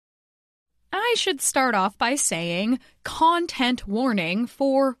I should start off by saying content warning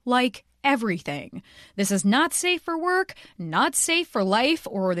for, everything. This is not safe for work, not safe for life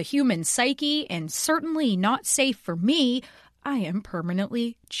or the human psyche, and certainly not safe for me. I am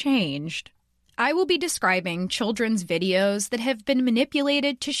permanently changed. I will be describing children's videos that have been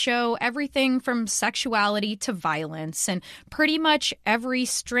manipulated to show everything from sexuality to violence and pretty much every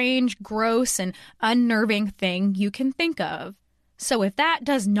strange, gross, and unnerving thing you can think of. So if that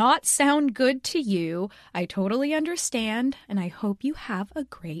does not sound good to you, I totally understand, and I hope you have a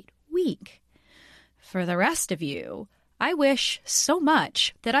great week. For the rest of you, I wish so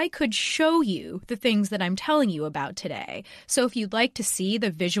much that I could show you the things that I'm telling you about today. So if you'd like to see the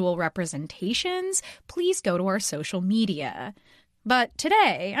visual representations, please go to our social media. But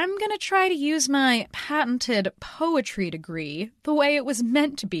today, I'm going to try to use my patented poetry degree the way it was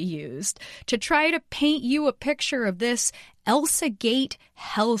meant to be used, to try to paint you a picture of this Elsa-gate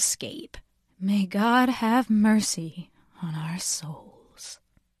hellscape. May God have mercy on our souls.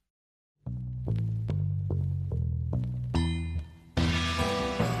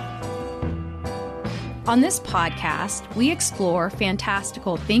 On this podcast, we explore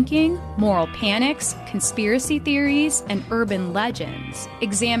fantastical thinking, moral panics, conspiracy theories, and urban legends,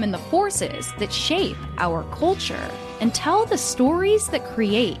 examine the forces that shape our culture, and tell the stories that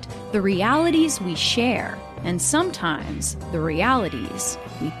create the realities we share, and sometimes the realities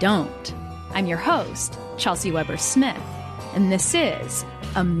we don't. I'm your host, Chelsea Weber Smith, and this is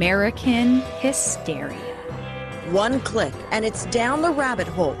American Hysteria. One click, and it's down the rabbit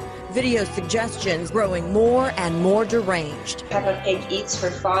hole. Video suggestions growing more and more deranged. Peppa Pig eats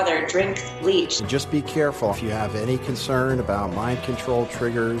her father, drinks bleach. Just be careful if you have any concern about mind control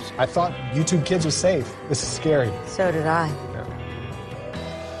triggers. I thought YouTube Kids was safe. This is scary. So did I.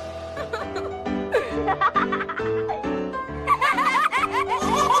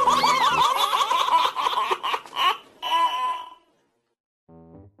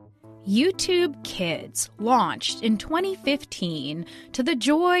 YouTube Kids launched in 2015 to the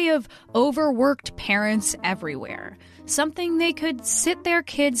joy of overworked parents everywhere, something they could sit their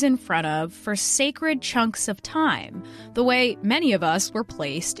kids in front of for sacred chunks of time, the way many of us were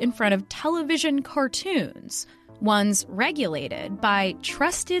placed in front of television cartoons, ones regulated by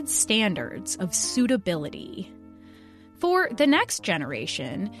trusted standards of suitability. For the next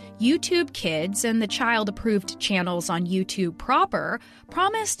generation, YouTube Kids and the child-approved channels on YouTube proper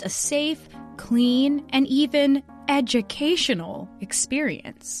promised a safe, clean, and even educational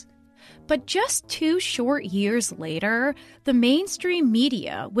experience. But just 2 short years later, the mainstream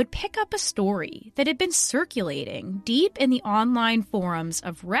media would pick up a story that had been circulating deep in the online forums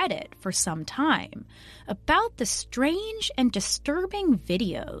of Reddit for some time about the strange and disturbing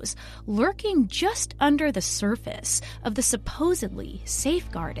videos lurking just under the surface of the supposedly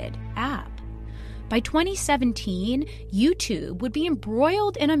safeguarded app. By 2017, YouTube would be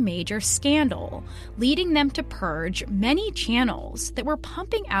embroiled in a major scandal, leading them to purge many channels that were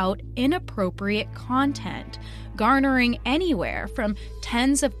pumping out inappropriate content, garnering anywhere from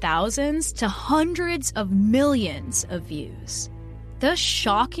tens of thousands to hundreds of millions of views. The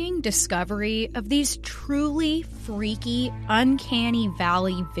shocking discovery of these truly freaky, uncanny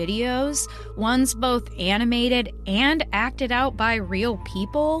valley videos, ones both animated and acted out by real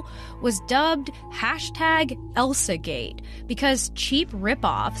people, was dubbed #ElsaGate because cheap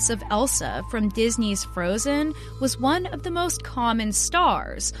ripoffs of Elsa from Disney's Frozen was one of the most common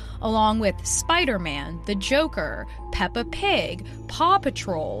stars, along with Spider-Man, the Joker, Peppa Pig, Paw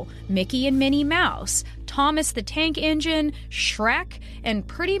Patrol, Mickey and Minnie Mouse, Thomas the Tank Engine, Shrek, and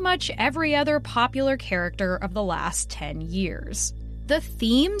pretty much every other popular character of the last 10 years. The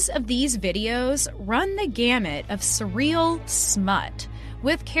themes of these videos run the gamut of surreal smut,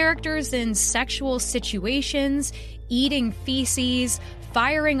 with characters in sexual situations, eating feces,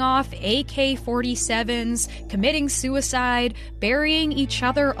 firing off AK-47s, committing suicide, burying each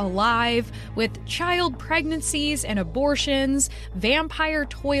other alive, with child pregnancies and abortions, vampire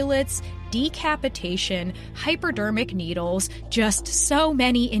toilets, decapitation, hypodermic needles, just so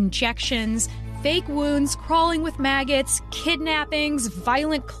many injections, fake wounds crawling with maggots, kidnappings,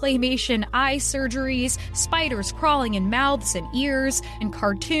 violent claymation eye surgeries, spiders crawling in mouths and ears, and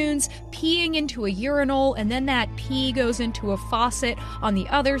cartoons peeing into a urinal, and then that pee goes into a faucet on the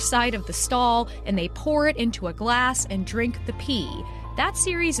other side of the stall, and they pour it into a glass and drink the pee. That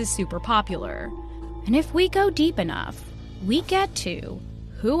series is super popular. And if we go deep enough, we get to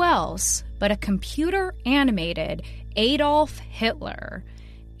who else but a computer-animated Adolf Hitler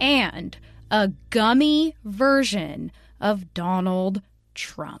and a gummy version of Donald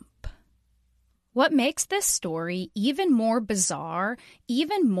Trump. What makes this story even more bizarre,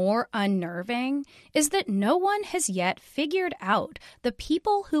 even more unnerving, is that no one has yet figured out the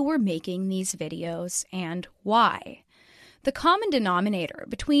people who were making these videos and why. The common denominator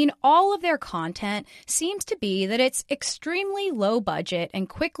between all of their content seems to be that it's extremely low budget and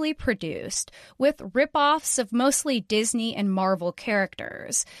quickly produced, with ripoffs of mostly Disney and Marvel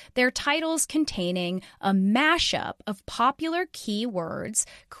characters, their titles containing a mashup of popular keywords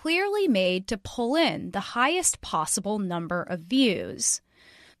clearly made to pull in the highest possible number of views.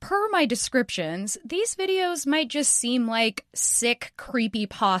 Per my descriptions, these videos might just seem like sick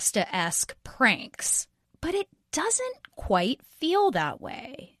creepypasta-esque pranks, but it doesn't quite feel that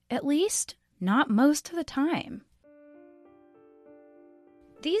way, at least not most of the time.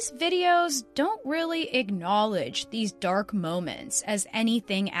 These videos don't really acknowledge these dark moments as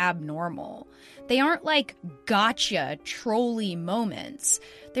anything abnormal. They aren't like gotcha, trolly moments.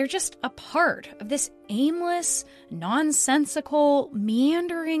 They're just a part of this aimless, nonsensical,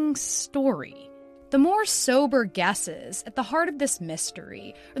 meandering story. The more sober guesses at the heart of this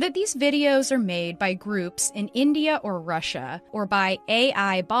mystery are that these videos are made by groups in India or Russia, or by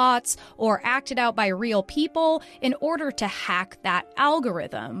AI bots, or acted out by real people in order to hack that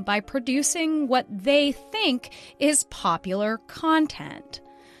algorithm by producing what they think is popular content.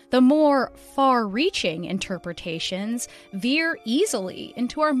 The more far-reaching interpretations veer easily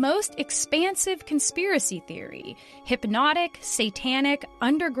into our most expansive conspiracy theory, hypnotic, satanic,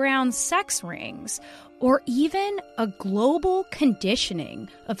 underground sex rings, or even a global conditioning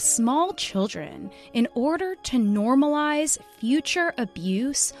of small children in order to normalize future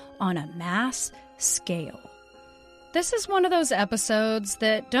abuse on a mass scale. This is one of those episodes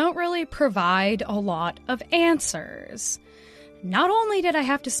that don't really provide a lot of answers. Not only did I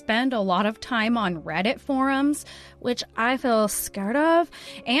have to spend a lot of time on Reddit forums, which I feel scared of,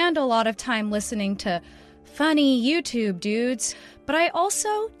 and a lot of time listening to funny YouTube dudes, but I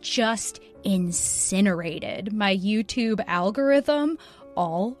also just incinerated my YouTube algorithm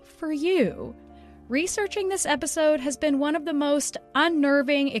all for you. Researching this episode has been one of the most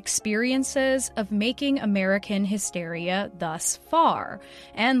unnerving experiences of making American hysteria thus far,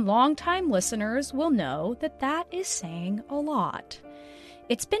 and longtime listeners will know that that is saying a lot.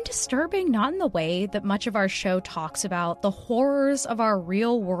 It's been disturbing not in the way that much of our show talks about the horrors of our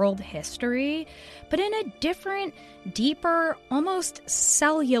real-world history, but in a different, deeper, almost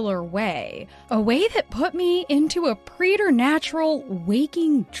cellular way. A way that put me into a preternatural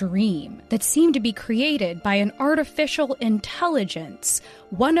waking dream that seemed to be created by an artificial intelligence,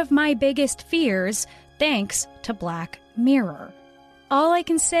 one of my biggest fears, thanks to Black Mirror. All I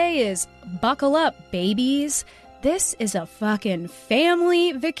can say is, buckle up, babies. This is a fucking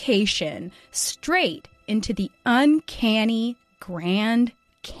family vacation straight into the uncanny Grand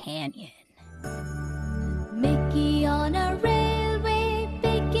Canyon. Mickey on a railway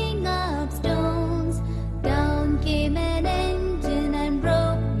picking up stones. Down came an engine and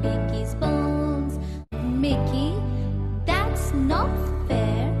broke Mickey's bones. Mickey, that's not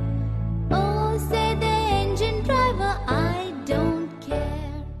fair. Oh, said the engine driver, I don't care.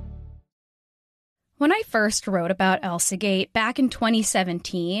 When I first wrote about ElsaGate back in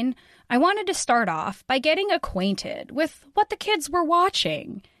 2017, I wanted to start off by getting acquainted with what the kids were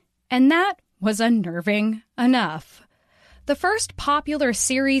watching, and that was unnerving enough. The first popular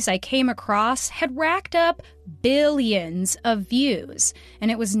series I came across had racked up billions of views, and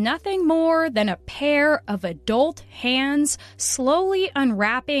it was nothing more than a pair of adult hands slowly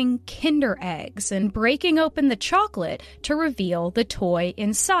unwrapping Kinder eggs and breaking open the chocolate to reveal the toy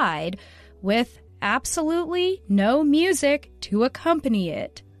inside, with absolutely no music to accompany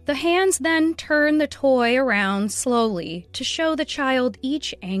it. The hands then turn the toy around slowly to show the child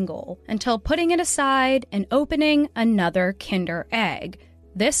each angle until putting it aside and opening another Kinder egg.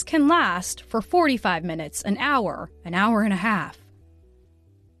 This can last for 45 minutes, an hour and a half.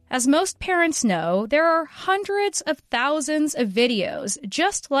 As most parents know, there are hundreds of thousands of videos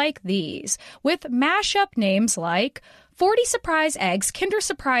just like these, with mashup names like 40 Surprise Eggs, Kinder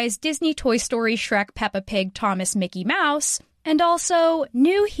Surprise, Disney, Toy Story, Shrek, Peppa Pig, Thomas, Mickey Mouse, and also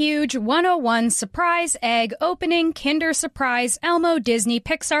New Huge 101 Surprise Egg Opening, Kinder Surprise, Elmo, Disney,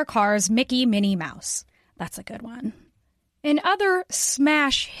 Pixar, Cars, Mickey, Minnie Mouse. That's a good one. In other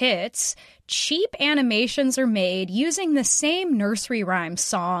smash hits, cheap animations are made using the same nursery rhyme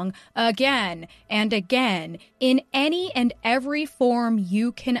song again and again in any and every form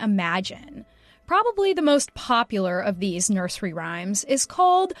you can imagine. Probably the most popular of these nursery rhymes is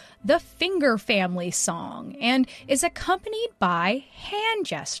called the Finger Family Song and is accompanied by hand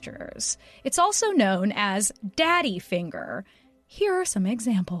gestures. It's also known as Daddy Finger. Here are some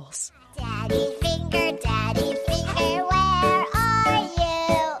examples. Daddy finger, where are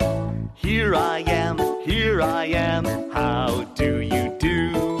you? Here I am, how do you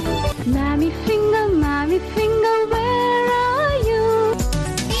do? Mommy finger, where are you?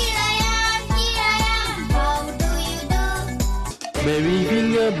 Here I am, how do you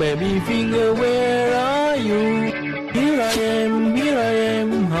do? Baby finger, where are you? Here I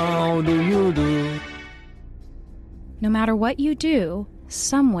am, how do you do? No matter what you do,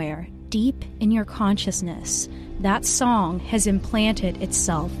 somewhere deep in your consciousness, that song has implanted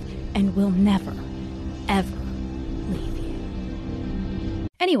itself and will never, ever leave you.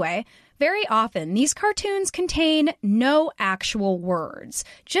 Anyway, very often these cartoons contain no actual words,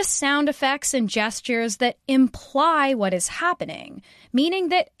 just sound effects and gestures that imply what is happening, meaning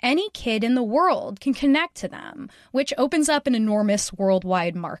that any kid in the world can connect to them, which opens up an enormous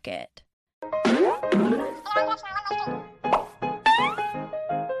worldwide market.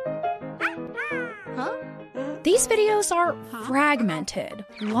 These videos are fragmented,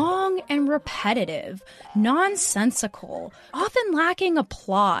 long and repetitive, nonsensical, often lacking a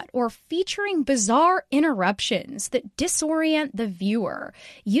plot or featuring bizarre interruptions that disorient the viewer,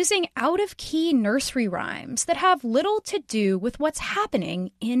 using out-of-key nursery rhymes that have little to do with what's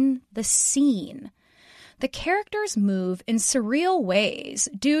happening in the scene. The characters move in surreal ways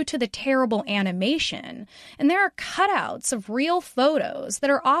due to the terrible animation, and there are cutouts of real photos that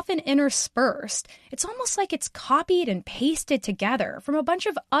are often interspersed. It's almost like it's copied and pasted together from a bunch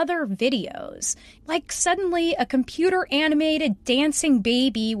of other videos. Like suddenly a computer-animated dancing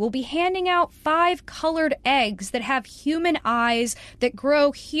baby will be handing out 5 colored eggs that have human eyes that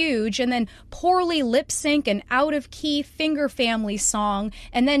grow huge and then poorly lip-sync an out-of-key Finger Family song,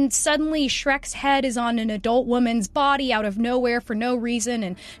 and then suddenly Shrek's head is on an adult woman's body out of nowhere for no reason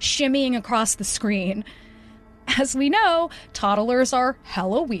and shimmying across the screen. As we know, toddlers are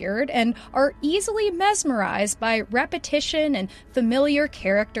hella weird and are easily mesmerized by repetition and familiar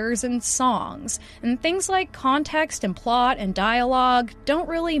characters and songs, and things like context and plot and dialogue don't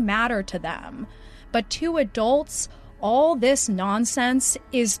really matter to them. But to adults, all this nonsense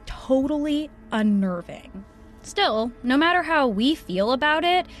is totally unnerving. Still, no matter how we feel about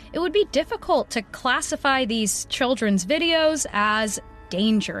it, it would be difficult to classify these children's videos as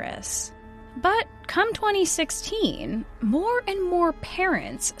dangerous. But come 2016, more and more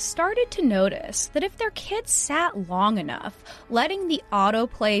parents started to notice that if their kids sat long enough letting the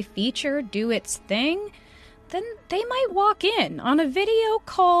autoplay feature do its thing, then they might walk in on a video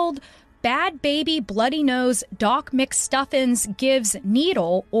called Bad Baby Bloody Nose Doc McStuffins Gives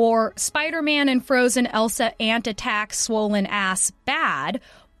Needle, or Spider-Man and Frozen Elsa Ant Attack Swollen Ass Bad,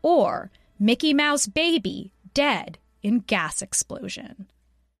 or Mickey Mouse Baby Dead in Gas Explosion.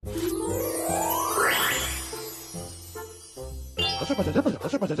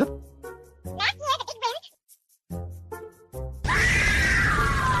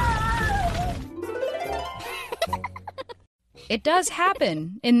 It does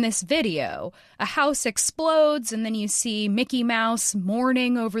happen in this video. A house explodes, and then you see Mickey Mouse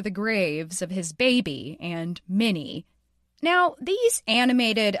mourning over the graves of his baby and Minnie. Now, these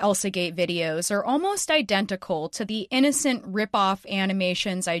animated Elsagate videos are almost identical to the innocent rip-off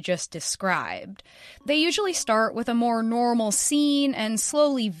animations I just described. They usually start with a more normal scene and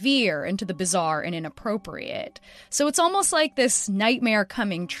slowly veer into the bizarre and inappropriate. So it's almost like this nightmare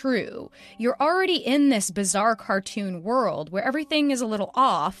coming true. You're already in this bizarre cartoon world where everything is a little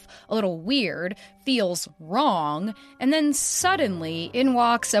off, a little weird, feels wrong, and then suddenly in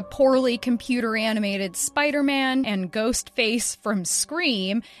walks a poorly computer-animated Spider-Man and Ghostface from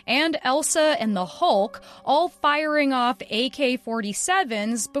Scream, and Elsa and the Hulk, all firing off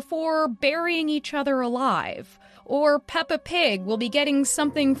AK-47s before burying each other alive. Or Peppa Pig will be getting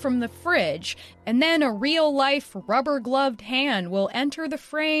something from the fridge, and then a real-life rubber-gloved hand will enter the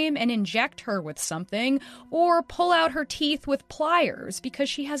frame and inject her with something, or pull out her teeth with pliers because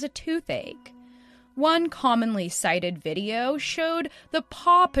she has a toothache. One commonly cited video showed the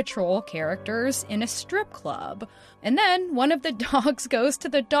Paw Patrol characters in a strip club, and then one of the dogs goes to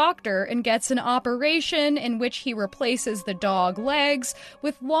the doctor and gets an operation in which he replaces the dog legs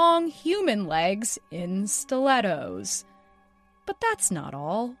with long human legs in stilettos. But that's not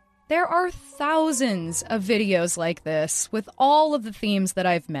all. There are thousands of videos like this with all of the themes that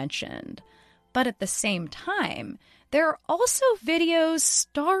I've mentioned. But at the same time, there are also videos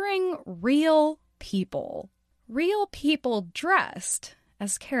starring real people dressed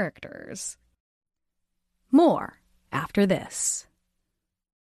as characters. More after this.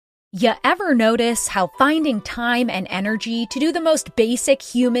 You ever notice how finding time and energy to do the most basic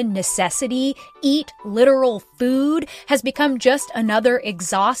human necessity, eat literal food, has become just another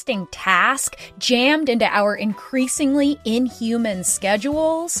exhausting task jammed into our increasingly inhuman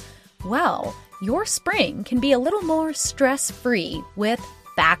schedules? Well, your spring can be a little more stress-free with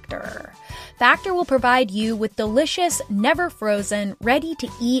Factor. Factor will provide you with delicious, never-frozen,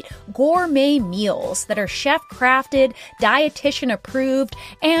 ready-to-eat gourmet meals that are chef-crafted, dietitian-approved,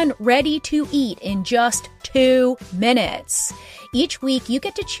 and ready to eat in just 2 minutes. Each week, you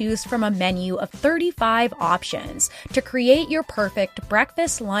get to choose from a menu of 35 options to create your perfect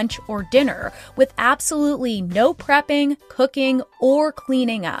breakfast, lunch, or dinner with absolutely no prepping, cooking, or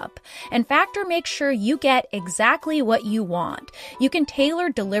cleaning up. And Factor makes sure you get exactly what you want. You can tailor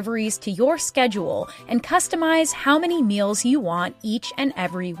deliveries to your schedule and customize how many meals you want each and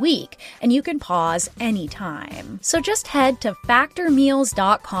every week, and you can pause anytime. So just head to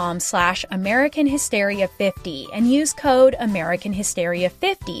factormeals.com/AmericanHysteria50 and use code AmericanHysteria50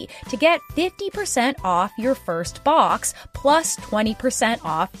 to get 50% off your first box plus 20%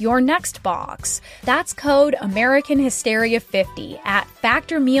 off your next box. That's code AmericanHysteria50 at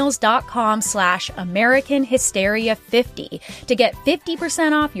factormeals.com/AmericanHysteria50 to get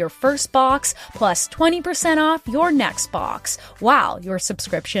 50% off your first box plus 20% off your next box while your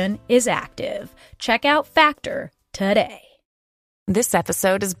subscription is active. Check out Factor today. This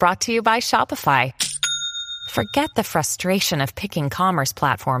episode is brought to you by Shopify. Forget the frustration of picking commerce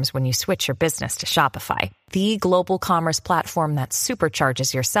platforms when you switch your business to Shopify, the global commerce platform that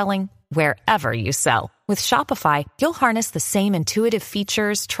supercharges your selling wherever you sell. With Shopify, you'll harness the same intuitive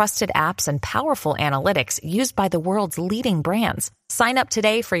features, trusted apps, and powerful analytics used by the world's leading brands. Sign up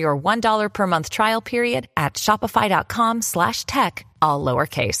today for your $1 per month trial period at shopify.com/tech, all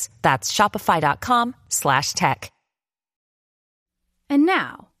lowercase. That's shopify.com/tech. And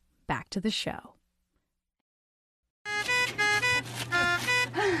now, back to the show.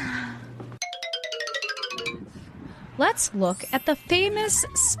 Let's look at the famous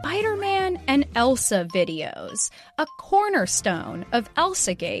Spider-Man and Elsa videos, a cornerstone of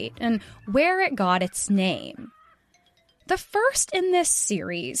ElsaGate and where it got its name. The first in this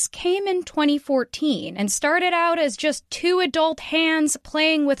series came in 2014 and started out as just 2 adult hands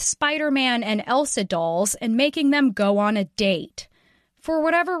playing with Spider-Man and Elsa dolls and making them go on a date. For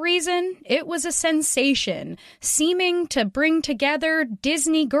whatever reason, it was a sensation, seeming to bring together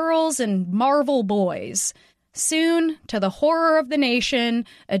Disney girls and Marvel boys. Soon, to the horror of the nation,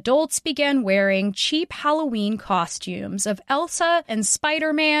 adults began wearing cheap Halloween costumes of Elsa and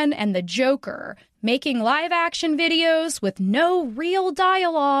Spider-Man and the Joker, making live-action videos with no real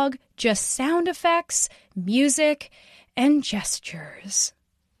dialogue, just sound effects, music, and gestures.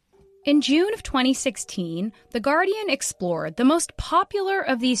 In June of 2016, The Guardian explored the most popular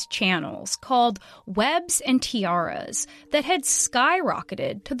of these channels, called Webs and Tiaras, that had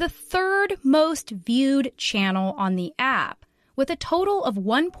skyrocketed to the 3rd most viewed channel on the app, with a total of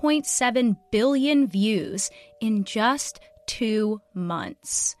 1.7 billion views in just 2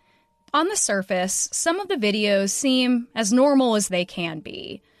 months. On the surface, some of the videos seem as normal as they can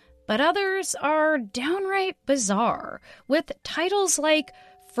be, but others are downright bizarre, with titles like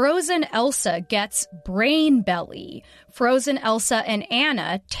Frozen Elsa gets brain belly, Frozen Elsa and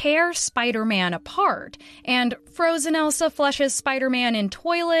Anna tear Spider-Man apart, and Frozen Elsa flushes Spider-Man in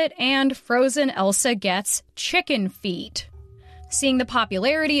toilet, and Frozen Elsa gets chicken feet. Seeing the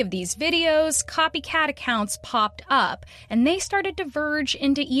popularity of these videos, copycat accounts popped up, and they started to verge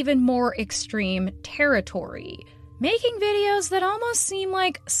into even more extreme territory, making videos that almost seem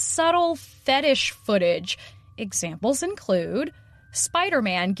like subtle fetish footage. Examples include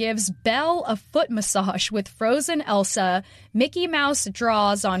Spider-Man gives Belle a foot massage with Frozen Elsa, Mickey Mouse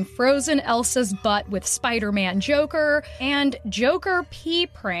draws on Frozen Elsa's butt with Spider-Man Joker, and Joker pee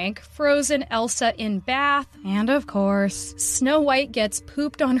prank Frozen Elsa in bath, and of course, Snow White gets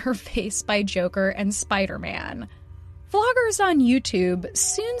pooped on her face by Joker and Spider-Man. Vloggers on YouTube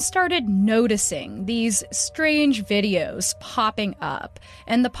soon started noticing these strange videos popping up,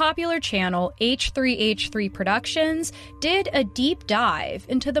 and the popular channel H3H3 Productions did a deep dive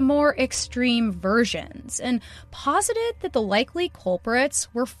into the more extreme versions and posited that the likely culprits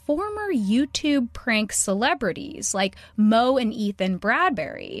were former YouTube prank celebrities like Mo and Ethan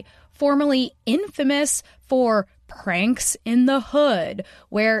Bradbury, formerly infamous for Pranks in the Hood,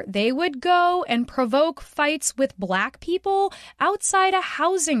 where they would go and provoke fights with black people outside a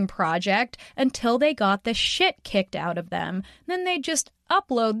housing project until they got the shit kicked out of them. Then they'd just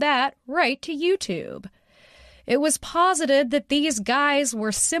upload that right to YouTube. It was posited that these guys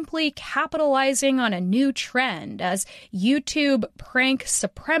were simply capitalizing on a new trend as YouTube prank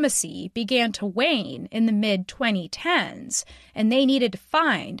supremacy began to wane in the mid-2010s, and they needed to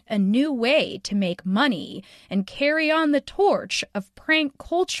find a new way to make money and carry on the torch of prank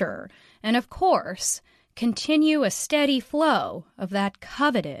culture, and of course, continue a steady flow of that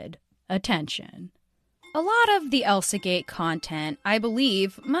coveted attention. A lot of the ElsaGate content, I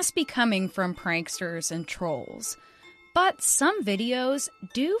believe, must be coming from pranksters and trolls. But some videos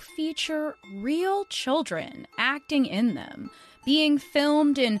do feature real children acting in them, being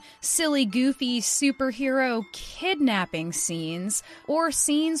filmed in silly, goofy superhero kidnapping scenes, or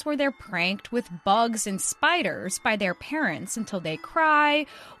scenes where they're pranked with bugs and spiders by their parents until they cry,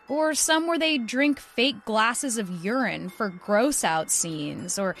 or some where they drink fake glasses of urine for gross-out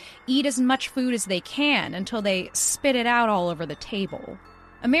scenes, or eat as much food as they can until they spit it out all over the table.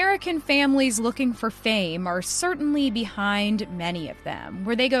 American families looking for fame are certainly behind many of them,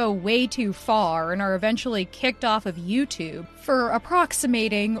 where they go way too far and are eventually kicked off of YouTube for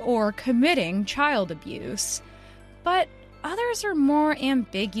approximating or committing child abuse. But others are more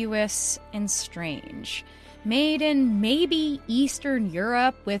ambiguous and strange, made in maybe Eastern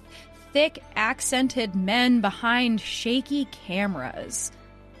Europe with thick accented men behind shaky cameras.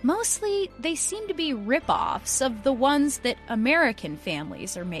 Mostly, they seem to be rip-offs of the ones that American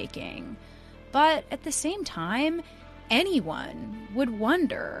families are making. But at the same time, anyone would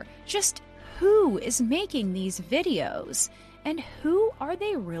wonder just who is making these videos and who are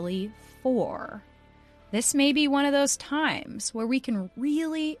they really for? This may be one of those times where we can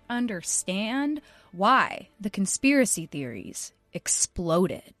really understand why the conspiracy theories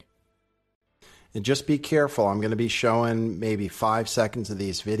exploded. And just be careful. I'm going to be showing maybe 5 seconds of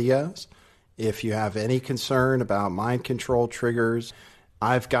these videos. If you have any concern about mind control triggers,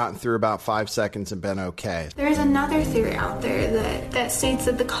 I've gotten through about 5 seconds and been okay. There's another theory out there that states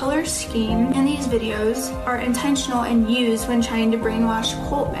that the color scheme in these videos are intentional and used when trying to brainwash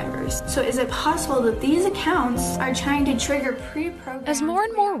cult members. So is it possible that these accounts are trying to trigger pre-programmed... As more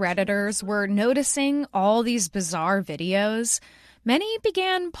and more Redditors were noticing all these bizarre videos, many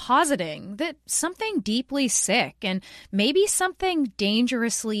began positing that something deeply sick and maybe something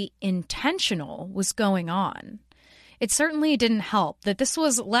dangerously intentional was going on. It certainly didn't help that this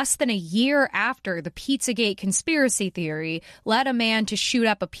was less than a year after the Pizzagate conspiracy theory led a man to shoot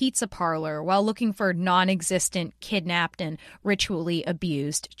up a pizza parlor while looking for non-existent, kidnapped, and ritually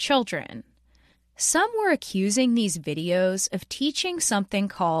abused children. Some were accusing these videos of teaching something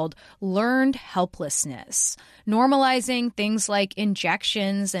called learned helplessness, normalizing things like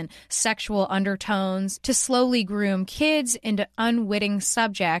injections and sexual undertones to slowly groom kids into unwitting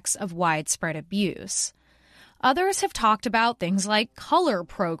subjects of widespread abuse. Others have talked about things like color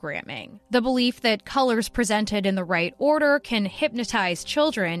programming, the belief that colors presented in the right order can hypnotize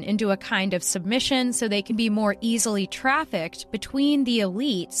children into a kind of submission so they can be more easily trafficked between the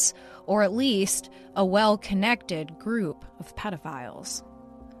elites, or at least a well-connected group of pedophiles.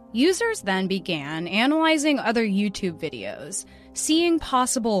 Users then began analyzing other YouTube videos, seeing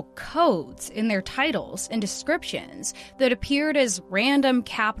possible codes in their titles and descriptions that appeared as random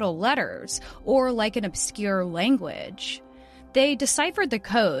capital letters or like an obscure language. They deciphered the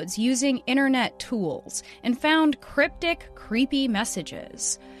codes using internet tools and found cryptic, creepy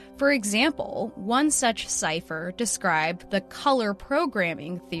messages. For example, one such cipher described the color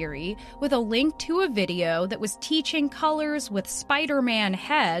programming theory with a link to a video that was teaching colors with Spider-Man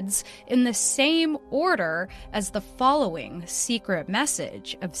heads in the same order as the following secret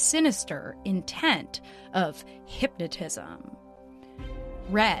message of sinister intent of hypnotism.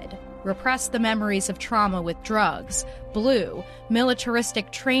 Red, repress the memories of trauma with drugs. Blue,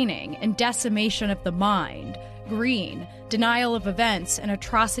 militaristic training and decimation of the mind. Green, denial of events and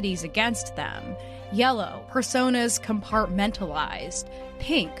atrocities against them. Yellow, personas compartmentalized.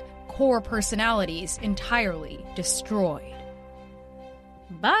 Pink, core personalities entirely destroyed.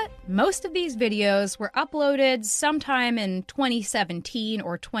 But most of these videos were uploaded sometime in 2017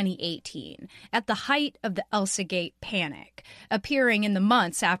 or 2018, at the height of the ElsaGate panic, appearing in the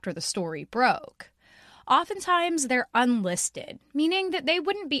months after the story broke. Oftentimes they're unlisted, meaning that they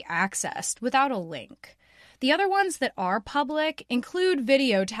wouldn't be accessed without a link. The other ones that are public include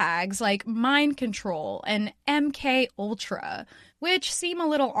video tags like mind control and MK Ultra, which seem a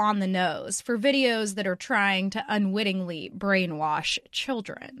little on the nose for videos that are trying to unwittingly brainwash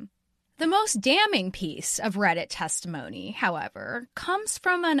children. The most damning piece of Reddit testimony, however, comes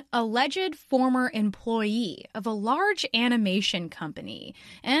from an alleged former employee of a large animation company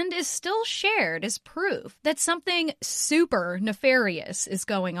and is still shared as proof that something super nefarious is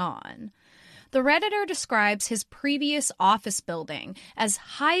going on. The Redditor describes his previous office building as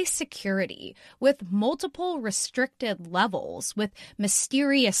high security, with multiple restricted levels, with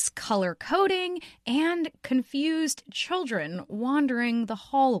mysterious color coding, and confused children wandering the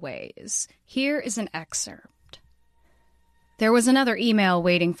hallways. Here is an excerpt. There was another email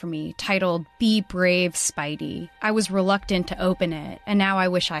waiting for me, titled, "Be Brave, Spidey." I was reluctant to open it, and now I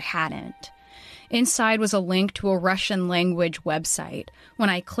wish I hadn't. Inside was a link to a Russian-language website. When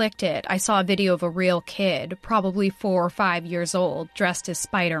I clicked it, I saw a video of a real kid, probably 4 or 5 years old, dressed as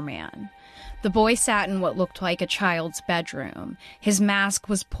Spider-Man. The boy sat in what looked like a child's bedroom. His mask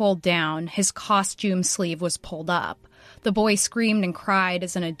was pulled down, his costume sleeve was pulled up. The boy screamed and cried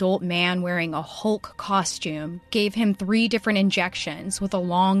as an adult man wearing a Hulk costume gave him 3 different injections with a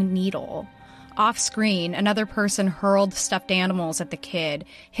long needle. Off-screen, another person hurled stuffed animals at the kid,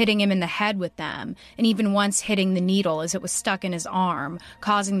 hitting him in the head with them, and even once hitting the needle as it was stuck in his arm,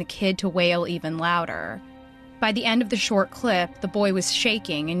 causing the kid to wail even louder. By the end of the short clip, the boy was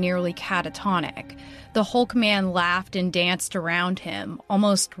shaking and nearly catatonic. The Hulk man laughed and danced around him,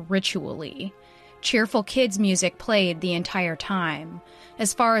 almost ritually. Cheerful kids' music played the entire time.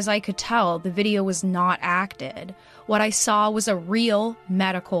 As far as I could tell, the video was not acted. What I saw was a real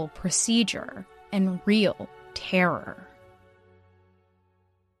medical procedure and real terror.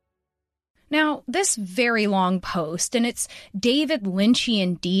 Now, this very long post, and its David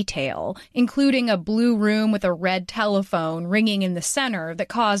Lynchian detail, including a blue room with a red telephone ringing in the center that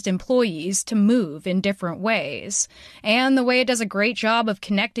caused employees to move in different ways, and the way it does a great job of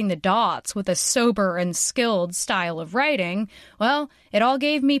connecting the dots with a sober and skilled style of writing, well, it all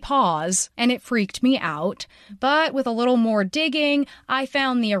gave me pause, and it freaked me out. But with a little more digging, I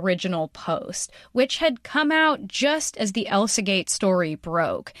found the original post, which had come out just as the ElsaGate story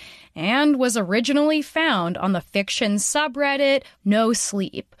broke, and was originally found on the fiction subreddit No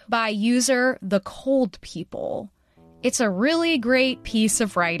Sleep by user The Cold People. It's a really great piece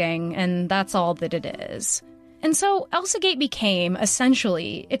of writing, and that's all that it is. And so ElsaGate became,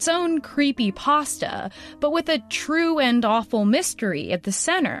 essentially, its own creepypasta, but with a true and awful mystery at the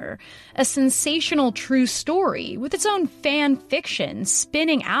center. A sensational true story with its own fan fiction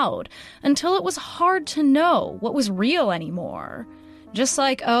spinning out until it was hard to know what was real anymore. Just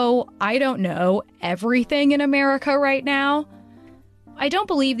like, I don't know, everything in America right now. I don't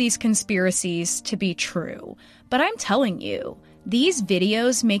believe these conspiracies to be true, but I'm telling you, these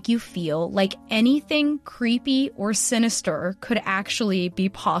videos make you feel like anything creepy or sinister could actually be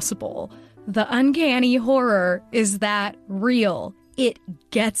possible. The uncanny horror is that real. It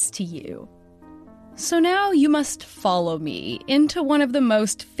gets to you. So now you must follow me into one of the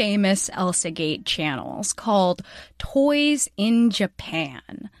most famous ElsaGate channels called Toys in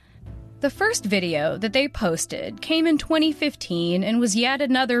Japan. The first video that they posted came in 2015 and was yet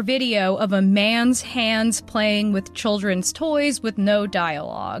another video of a man's hands playing with children's toys with no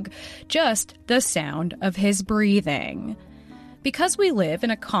dialogue, just the sound of his breathing. Because we live in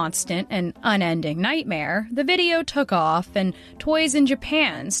a constant and unending nightmare, the video took off and Toys in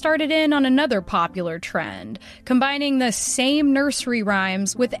Japan started in on another popular trend, combining the same nursery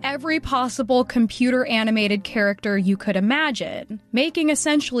rhymes with every possible computer-animated character you could imagine, making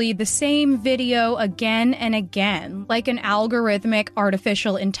essentially the same video again and again, like an algorithmic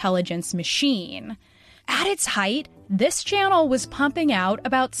artificial intelligence machine. At its height, this channel was pumping out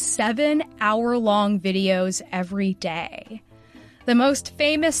about 7-hour-long videos every day. The most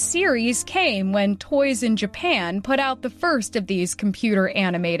famous series came when Toys in Japan put out the first of these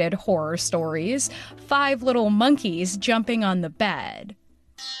computer-animated horror stories, 5 little monkeys jumping on the bed.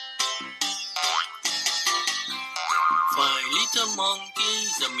 5 little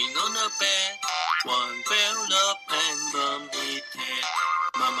monkeys jumping on the bed. One fell up and bumped his head.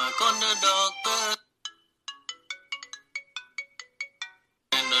 Mama called the doctor,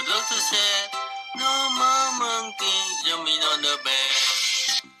 and the doctor said, "No more monkeys jumping on the bed.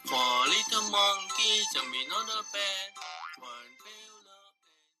 4 little monkeys jumping on the bed. One fell up."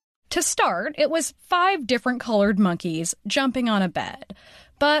 To start, it was 5 different colored monkeys jumping on a bed.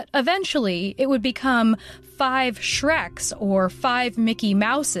 But eventually, it would become 5 Shreks, or 5 Mickey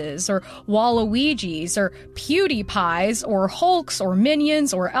Mouses, or Waluigis, or PewDiePies, or Hulks, or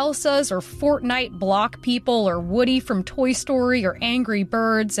Minions, or Elsas, or Fortnite block people, or Woody from Toy Story, or Angry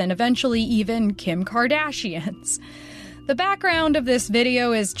Birds, and eventually even Kim Kardashians. The background of this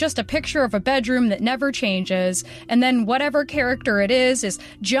video is just a picture of a bedroom that never changes, and then whatever character it is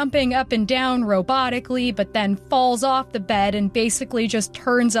jumping up and down robotically, but then falls off the bed and basically just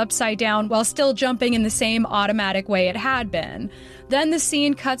turns upside down while still jumping in the same automatic way it had been. Then the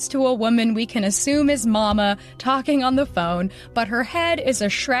scene cuts to a woman we can assume is Mama talking on the phone, but her head is a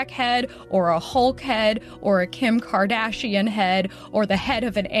Shrek head or a Hulk head or a Kim Kardashian head or the head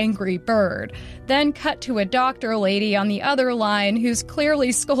of an angry bird. Then cut to a doctor lady on the other line who's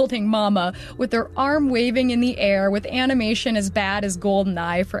clearly scolding Mama with her arm waving in the air with animation as bad as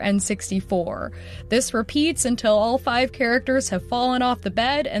GoldenEye for N64. This repeats until all 5 characters have fallen off the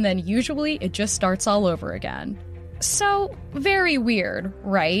bed, and then usually it just starts all over again. So, very weird,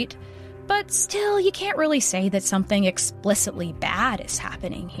 right? But still, you can't really say that something explicitly bad is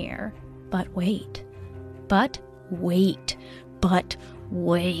happening here. But wait.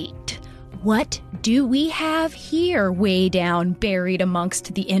 What do we have here way down buried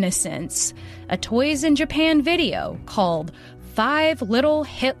amongst the innocents? A Toys in Japan video called 5 Little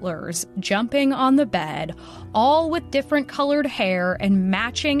Hitlers Jumping on the Bed, all with different colored hair and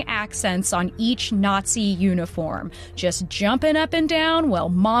matching accents on each Nazi uniform, just jumping up and down while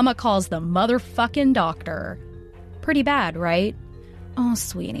Mama calls the motherfucking doctor. Pretty bad, right? Oh,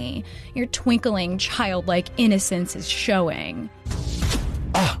 sweetie, your twinkling childlike innocence is showing.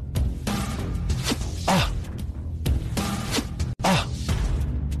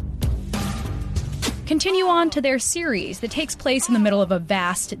 Continue on to their series that takes place in the middle of a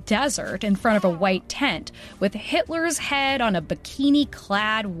vast desert in front of a white tent, with Hitler's head on a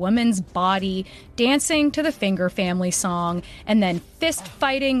bikini-clad woman's body, dancing to the Finger Family song, and then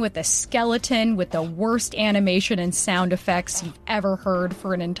fist-fighting with a skeleton with the worst animation and sound effects you've ever heard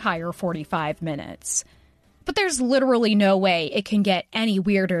for an entire 45 minutes. But there's literally no way it can get any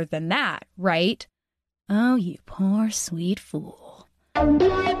weirder than that, right? Oh, you poor sweet fool.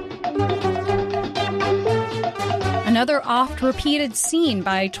 Another oft-repeated scene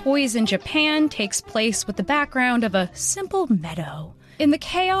by Toys in Japan takes place with the background of a simple meadow. In the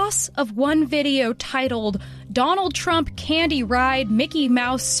chaos of one video titled Donald Trump Candy Ride Mickey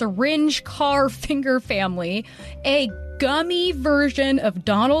Mouse Syringe Car Finger Family, a gummy version of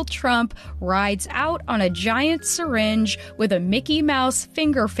Donald Trump rides out on a giant syringe with a Mickey Mouse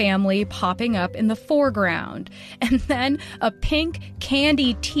finger family popping up in the foreground. And then a pink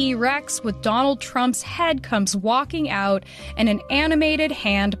candy T-Rex with Donald Trump's head comes walking out, and an animated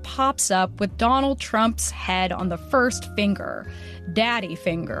hand pops up with Donald Trump's head on the first finger. Daddy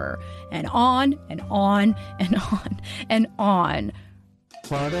finger. And on and on and on and on.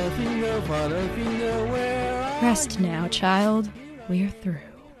 Rest now, child. We're through.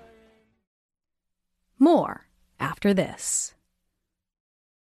 More after this.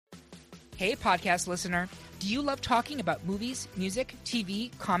 Hey, podcast listener. Do you love talking about movies, music,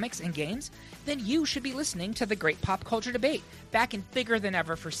 TV, comics, and games? Then you should be listening to The Great Pop Culture Debate, back and bigger than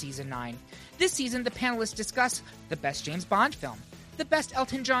ever for Season 9. This season, the panelists discuss the best James Bond film, the best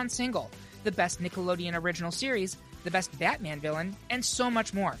Elton John single, the best Nickelodeon original series, the best Batman villain, and so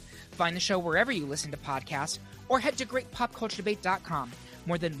much more. Find the show wherever you listen to podcasts, or head to greatpopculturedebate.com.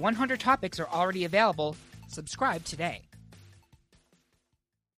 More than 100 topics are already available. Subscribe today.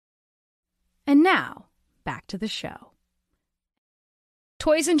 And now, back to the show.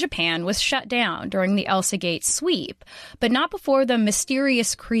 Toys in Japan was shut down during the Elsa Gate sweep, but not before the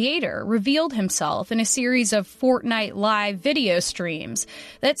mysterious creator revealed himself in a series of Fortnite live video streams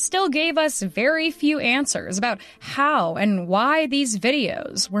that still gave us very few answers about how and why these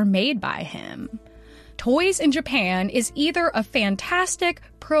videos were made by him. Toys in Japan is either a fantastic,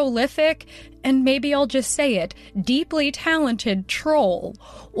 prolific, and maybe I'll just say it, deeply talented troll,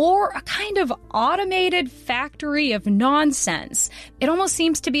 or a kind of automated factory of nonsense. It almost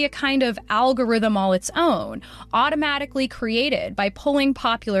seems to be a kind of algorithm all its own, automatically created by pulling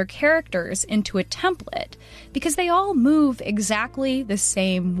popular characters into a template, because they all move exactly the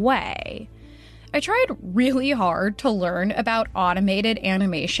same way. I tried really hard to learn about automated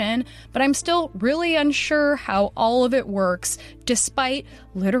animation, but I'm still really unsure how all of it works, despite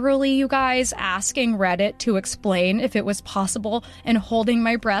literally you guys asking Reddit to explain if it was possible and holding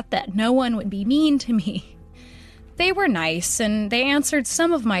my breath that no one would be mean to me. They were nice, and they answered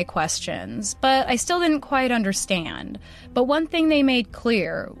some of my questions, but I still didn't quite understand. But one thing they made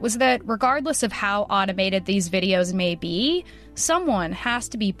clear was that regardless of how automated these videos may be, someone has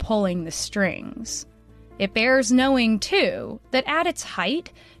to be pulling the strings. It bears knowing, too, that at its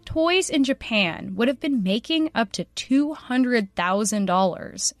height, Toys in Japan would have been making up to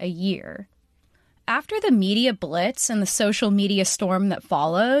 $200,000 a year. After the media blitz and the social media storm that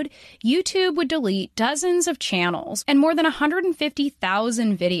followed, YouTube would delete dozens of channels and more than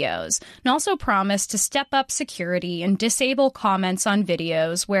 150,000 videos, and also promised to step up security and disable comments on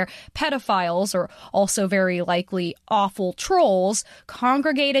videos where pedophiles, or also very likely awful trolls,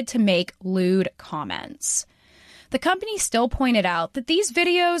 congregated to make lewd comments. The company still pointed out that these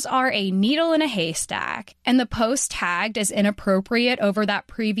videos are a needle in a haystack, and the posts tagged as inappropriate over that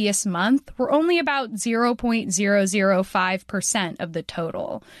previous month were only about 0.005% of the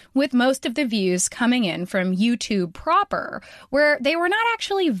total, with most of the views coming in from YouTube proper, where they were not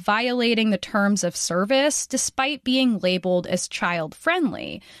actually violating the terms of service despite being labeled as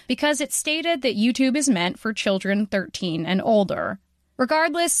child-friendly, because it stated that YouTube is meant for children 13 and older.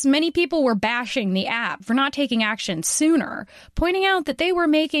 Regardless, many people were bashing the app for not taking action sooner, pointing out that they were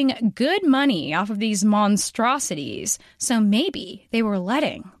making good money off of these monstrosities, so maybe they were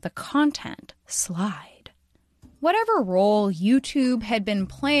letting the content slide. Whatever role YouTube had been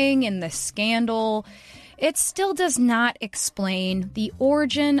playing in the scandal, it still does not explain the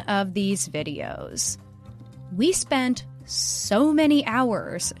origin of these videos. We spent so many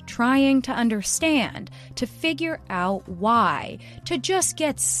hours trying to understand, to figure out why, to just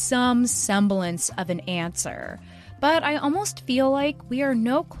get some semblance of an answer. But I almost feel like we are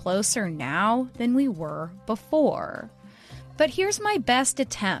no closer now than we were before. But here's my best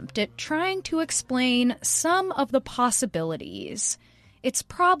attempt at trying to explain some of the possibilities. It's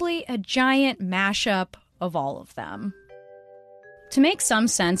probably a giant mashup of all of them. To make some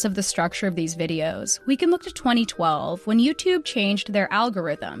sense of the structure of these videos, we can look to 2012 when YouTube changed their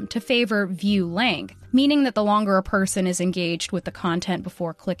algorithm to favor view length, meaning that the longer a person is engaged with the content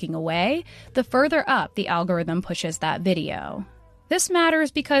before clicking away, the further up the algorithm pushes that video. This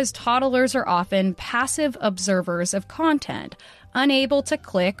matters because toddlers are often passive observers of content, unable to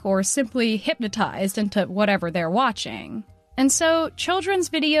click or simply hypnotized into whatever they're watching. And so children's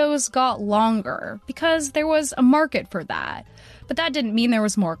videos got longer because there was a market for that. But that didn't mean there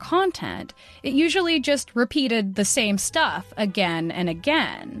was more content. It usually just repeated the same stuff again and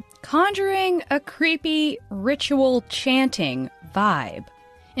again, conjuring a creepy ritual chanting vibe.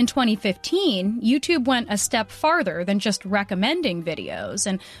 In 2015, YouTube went a step farther than just recommending videos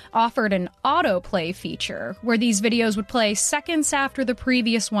and offered an autoplay feature where these videos would play seconds after the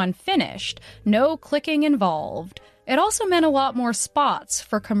previous one finished, no clicking involved. It also meant a lot more spots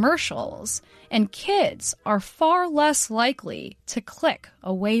for commercials, and kids are far less likely to click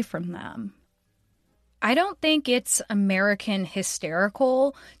away from them. I don't think it's American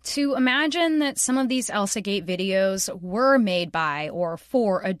hysterical to imagine that some of these ElsaGate videos were made by or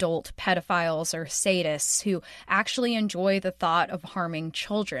for adult pedophiles or sadists who actually enjoy the thought of harming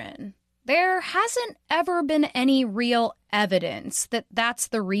children. There hasn't ever been any real evidence that that's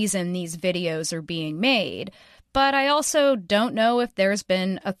the reason these videos are being made, but I also don't know if there's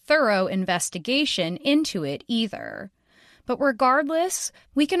been a thorough investigation into it either. But regardless,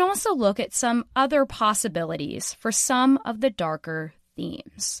 we can also look at some other possibilities for some of the darker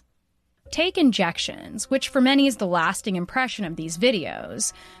themes. Take injections, which for many is the lasting impression of these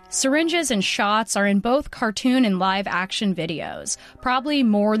videos. Syringes and shots are in both cartoon and live-action videos, probably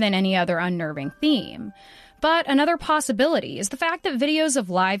more than any other unnerving theme. But another possibility is the fact that videos of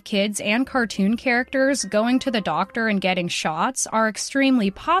live kids and cartoon characters going to the doctor and getting shots are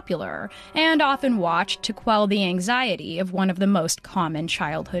extremely popular and often watched to quell the anxiety of one of the most common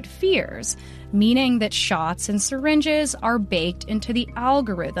childhood fears, meaning that shots and syringes are baked into the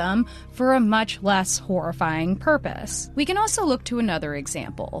algorithm for a much less horrifying purpose. We can also look to another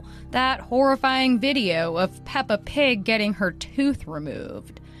example, that horrifying video of Peppa Pig getting her tooth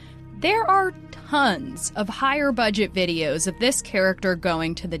removed. There are tons of higher budget videos of this character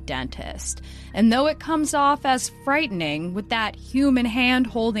going to the dentist, and though it comes off as frightening with that human hand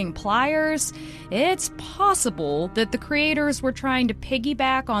holding pliers, it's possible that the creators were trying to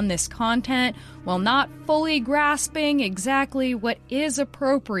piggyback on this content while not fully grasping exactly what is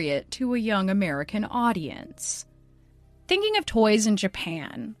appropriate to a young American audience. Thinking of toys in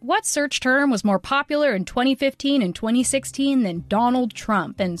Japan, what search term was more popular in 2015 and 2016 than Donald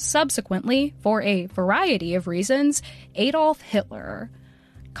Trump, and subsequently, for a variety of reasons, Adolf Hitler?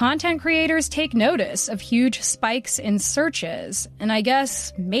 Content creators take notice of huge spikes in searches, and I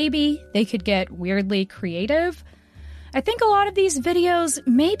guess maybe they could get weirdly creative. I think a lot of these videos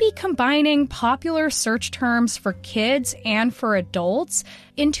may be combining popular search terms for kids and for adults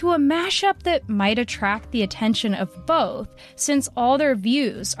into a mashup that might attract the attention of both, since all their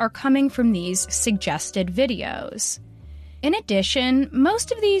views are coming from these suggested videos. In addition,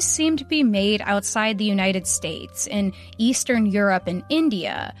 most of these seem to be made outside the United States, in Eastern Europe and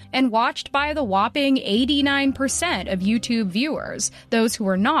India, and watched by the whopping 89% of YouTube viewers, those who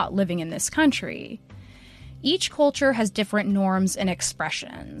are not living in this country. Each culture has different norms and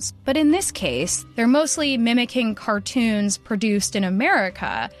expressions, but in this case, they're mostly mimicking cartoons produced in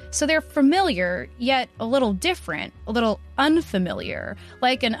America, so they're familiar, yet a little different, a little unfamiliar,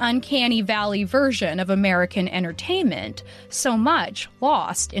 like an uncanny valley version of American entertainment, so much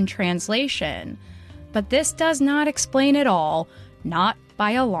lost in translation. But this does not explain it all, not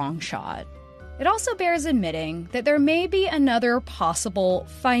by a long shot. It also bears admitting that there may be another possible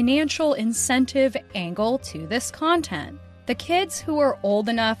financial incentive angle to this content. The kids who are old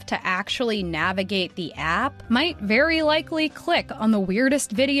enough to actually navigate the app might very likely click on the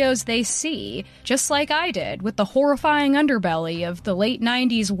weirdest videos they see, just like I did with the horrifying underbelly of the late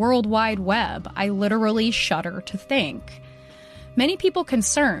 90s World Wide Web. I literally shudder to think. Many people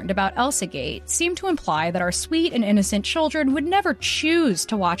concerned about ElsaGate seem to imply that our sweet and innocent children would never choose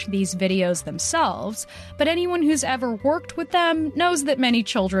to watch these videos themselves, but anyone who's ever worked with them knows that many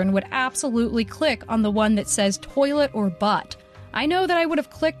children would absolutely click on the one that says toilet or butt. I know that I would have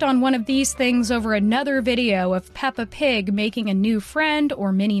clicked on one of these things over another video of Peppa Pig making a new friend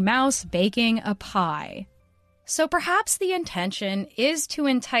or Minnie Mouse baking a pie. So perhaps the intention is to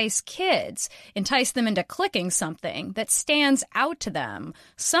entice kids, entice them into clicking something that stands out to them,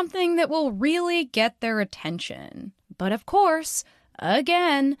 something that will really get their attention. But of course,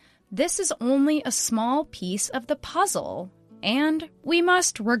 again, this is only a small piece of the puzzle. And we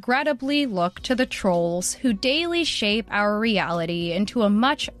must regrettably look to the trolls who daily shape our reality into a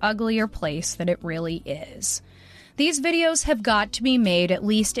much uglier place than it really is. These videos have got to be made, at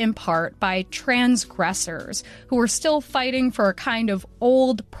least in part, by transgressors who are still fighting for a kind of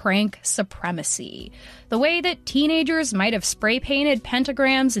old prank supremacy. The way that teenagers might have spray-painted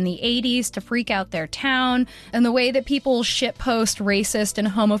pentagrams in the 80s to freak out their town, and the way that people shitpost racist and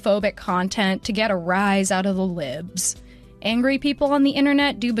homophobic content to get a rise out of the libs. Angry people on the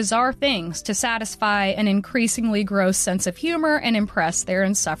internet do bizarre things to satisfy an increasingly gross sense of humor and impress their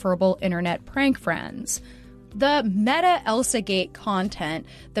insufferable internet prank friends. The meta ElsaGate content,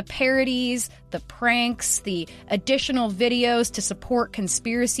 the parodies, the pranks, the additional videos to support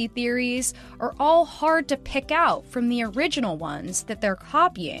conspiracy theories are all hard to pick out from the original ones that they're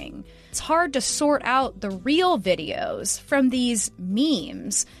copying. It's hard to sort out the real videos from these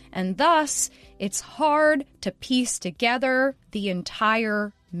memes, and thus it's hard to piece together the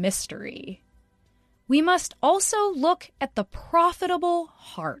entire mystery. We must also look at the profitable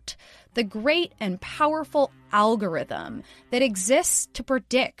heart, the great and powerful algorithm that exists to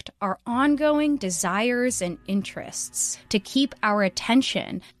predict our ongoing desires and interests, to keep our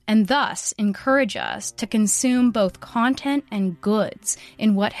attention, and thus encourage us to consume both content and goods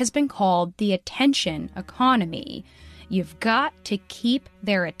in what has been called the attention economy. You've got to keep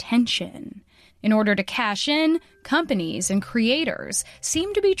their attention. In order to cash in, companies and creators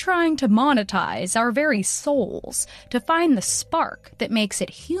seem to be trying to monetize our very souls, to find the spark that makes it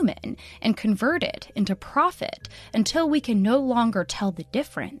human and convert it into profit until we can no longer tell the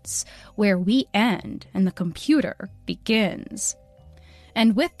difference, where we end and the computer begins.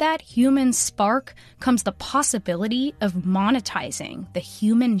 And with that human spark comes the possibility of monetizing the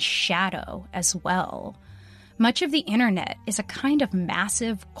human shadow as well. Much of the internet is a kind of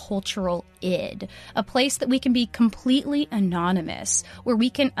massive cultural id, a place that we can be completely anonymous, where we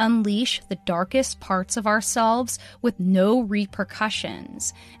can unleash the darkest parts of ourselves with no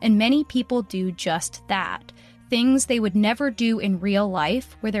repercussions. And many people do just that, things they would never do in real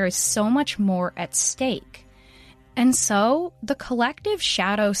life where there is so much more at stake. And so, the collective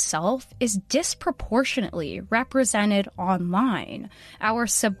shadow self is disproportionately represented online, our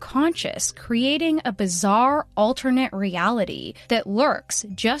subconscious creating a bizarre alternate reality that lurks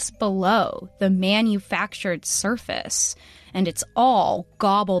just below the manufactured surface, and it's all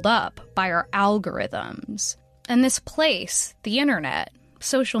gobbled up by our algorithms. And this place, the internet,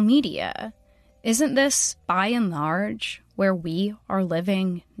 social media, isn't this, by and large, where we are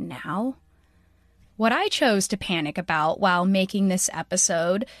living now? What I chose to panic about while making this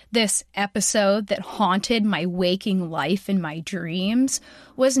episode that haunted my waking life and my dreams,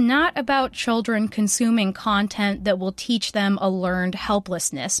 was not about children consuming content that will teach them a learned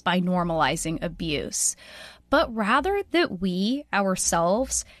helplessness by normalizing abuse, but rather that we,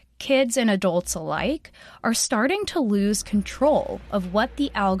 ourselves, kids and adults alike, are starting to lose control of what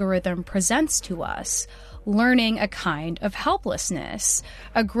the algorithm presents to us, learning a kind of helplessness,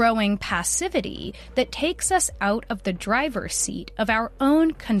 a growing passivity that takes us out of the driver's seat of our own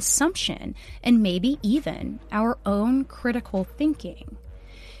consumption and maybe even our own critical thinking.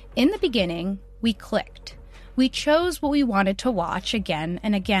 In the beginning, we clicked. We chose what we wanted to watch again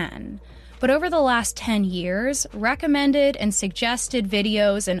and again. But over the last 10 years, recommended and suggested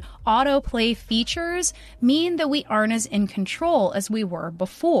videos and autoplay features mean that we aren't as in control as we were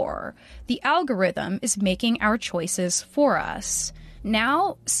before. The algorithm is making our choices for us.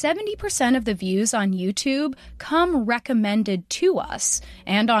 Now, 70% of the views on YouTube come recommended to us,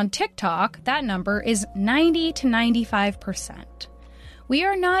 and on TikTok, that number is 90 to 95%. We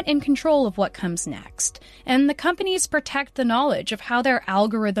are not in control of what comes next, and the companies protect the knowledge of how their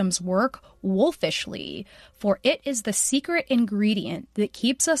algorithms work wolfishly, for it is the secret ingredient that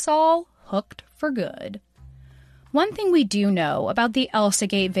keeps us all hooked for good. One thing we do know about the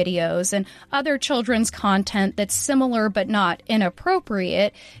ElsaGate videos and other children's content that's similar but not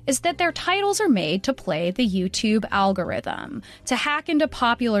inappropriate is that their titles are made to play the YouTube algorithm, to hack into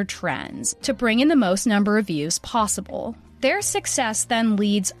popular trends, to bring in the most number of views possible. Their success then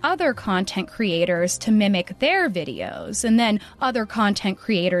leads other content creators to mimic their videos, and then other content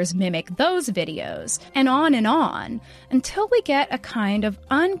creators mimic those videos, and on, until we get a kind of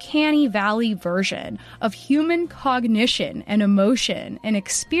uncanny valley version of human cognition and emotion and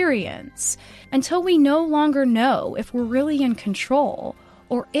experience, until we no longer know if we're really in control,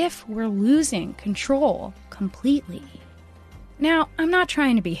 or if we're losing control completely. Now, I'm not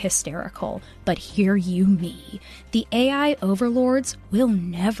trying to be hysterical, but hear you me. The AI overlords will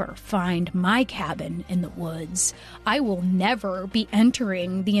never find my cabin in the woods. I will never be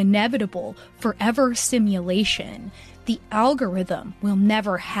entering the inevitable forever simulation. The algorithm will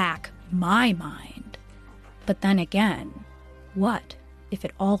never hack my mind. But then again, what if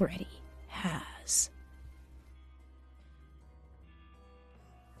it already has?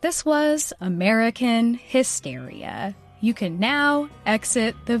 This was American Hysteria. You can now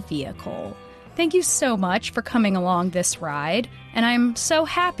exit the vehicle. Thank you so much for coming along this ride, and I'm so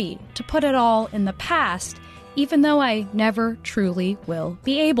happy to put it all in the past, even though I never truly will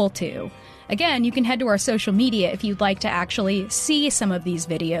be able to. Again, you can head to our social media if you'd like to actually see some of these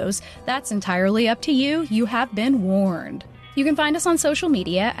videos. That's entirely up to you. You have been warned. You can find us on social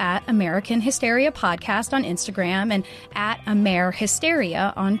media at American Hysteria Podcast on Instagram and at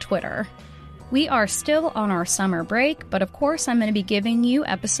AmerHysteria on Twitter. We are still on our summer break, but of course I'm going to be giving you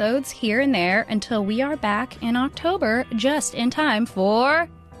episodes here and there until we are back in October, just in time for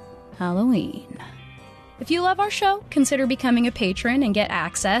Halloween. If you love our show, consider becoming a patron and get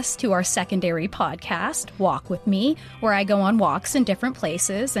access to our secondary podcast, Walk With Me, where I go on walks in different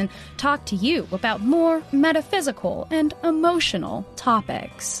places and talk to you about more metaphysical and emotional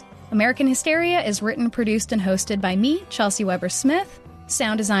topics. American Hysteria is written, produced, and hosted by me, Chelsea Weber-Smith.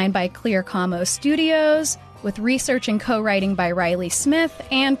 Sound designed by Clear Commo Studios, with research and co-writing by Riley Smith,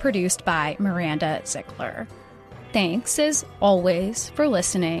 and produced by Miranda Ziegler. Thanks, as always, for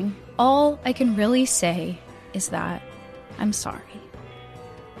listening. All I can really say is that I'm sorry.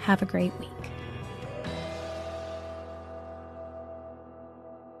 Have a great week.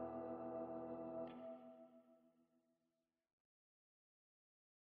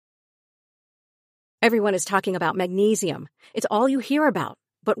 Everyone is talking about magnesium. It's all you hear about.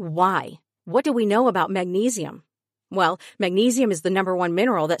 But why? What do we know about magnesium? Well, magnesium is the number one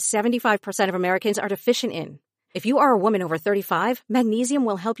mineral that 75% of Americans are deficient in. If you are a woman over 35, magnesium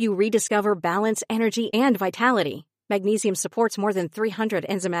will help you rediscover balance, energy, and vitality. Magnesium supports more than 300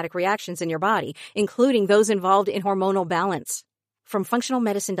 enzymatic reactions in your body, including those involved in hormonal balance. From functional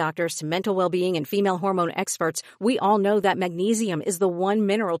medicine doctors to mental well-being and female hormone experts, we all know that magnesium is the one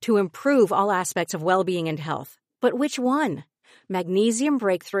mineral to improve all aspects of well-being and health. But which one? Magnesium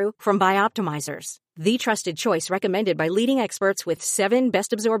Breakthrough from Bioptimizers, the trusted choice recommended by leading experts with 7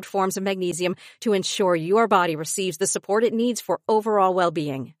 best-absorbed forms of magnesium to ensure your body receives the support it needs for overall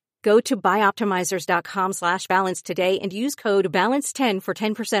well-being. Go to bioptimizers.com/balance today and use code BALANCE10 for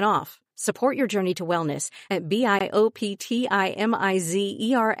 10% off. Support your journey to wellness at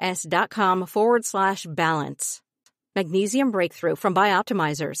bioptimizers.com/balance. Magnesium Breakthrough from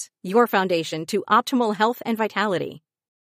Bioptimizers, your foundation to optimal health and vitality.